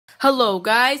Hello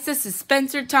guys, this is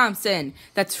Spencer Thompson.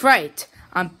 That's right,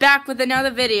 I'm back with another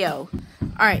video.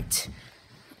 Alright,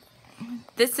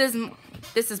 this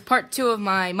is part 2 of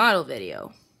my model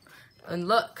video. And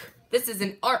look, this is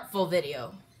an artful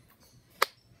video.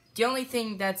 The only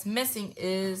thing that's missing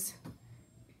is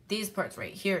these parts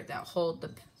right here that hold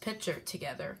the picture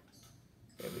together.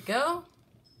 There we go.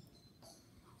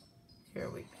 Here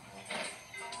we go.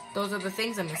 Those are the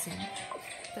things I'm missing.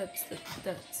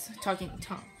 That's Talking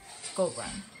Tom.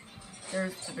 Goldline.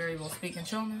 There's the variable speak and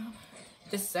show now.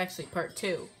 This is actually part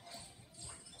 2.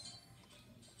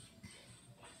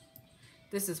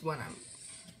 This is when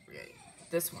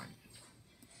this one.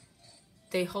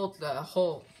 They hold the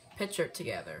whole picture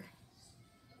together.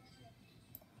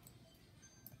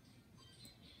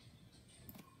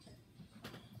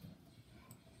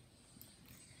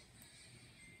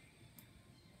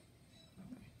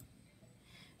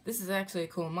 This is actually a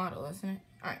cool model, isn't it?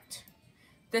 Alright.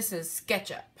 This is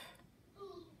SketchUp.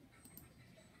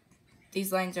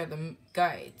 These lines are the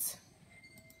guides.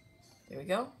 There we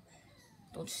go.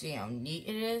 Don't you see how neat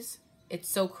it is? It's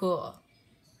so cool.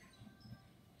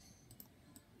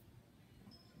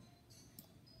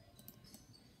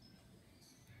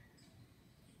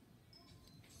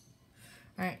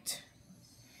 Alright.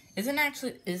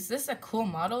 Is this a cool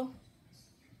model?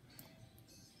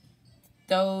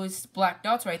 Those black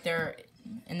dots right there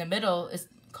in the middle is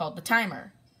called the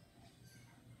timer.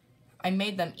 I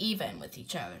made them even with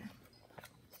each other.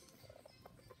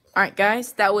 Alright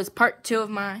guys, that was part 2 of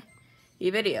my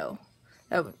video.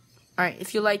 Alright,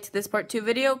 if you liked this part 2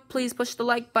 video, please push the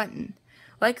like button.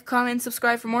 Like, comment, and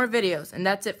subscribe for more videos. And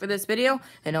that's it for this video,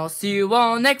 and I'll see you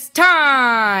all next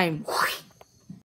time!